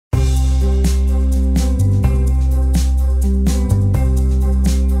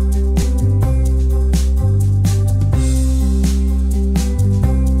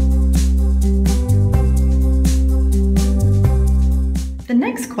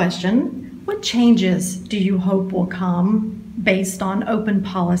question, what changes do you hope will come based on open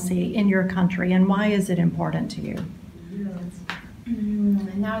policy in your country, and why is it important to you?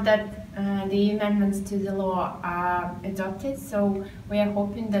 Now that the amendments to the law are adopted, so we are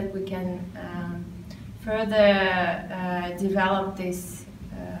hoping that we can further develop this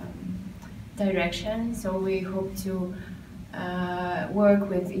direction. So we hope to work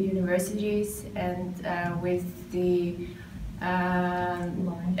with universities and with the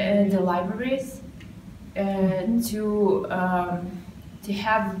libraries to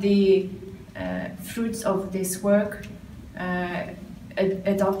have the fruits of this work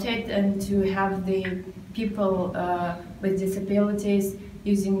adopted, and to have the people with disabilities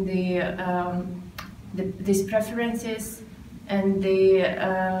using these preferences and the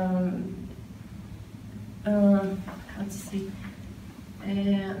how to say,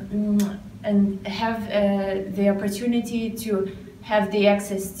 and have the opportunity to have the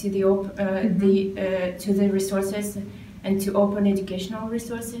access to the resources and to open educational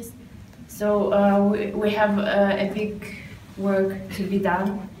resources. So we have a big work to be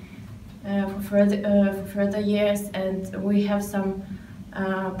done for further years, and we have some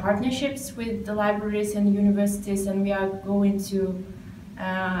partnerships with the libraries and universities, and we are going to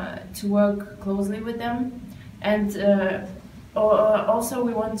work closely with them. And also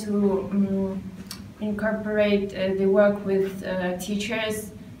we want to incorporate the work with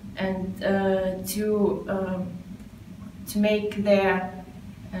teachers, and to make their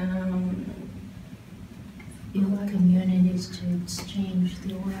communities to exchange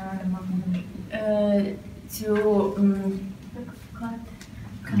the aware among them.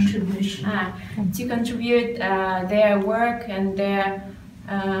 Contribution. To contribute their work and their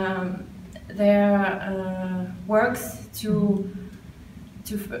works to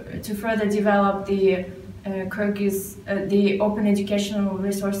further develop the Kyrgyz, the open educational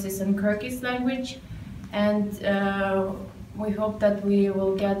resources in Kyrgyz language, and we hope that we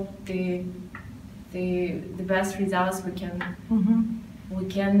will get the best results we can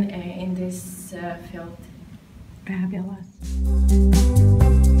in this field. Fabulous.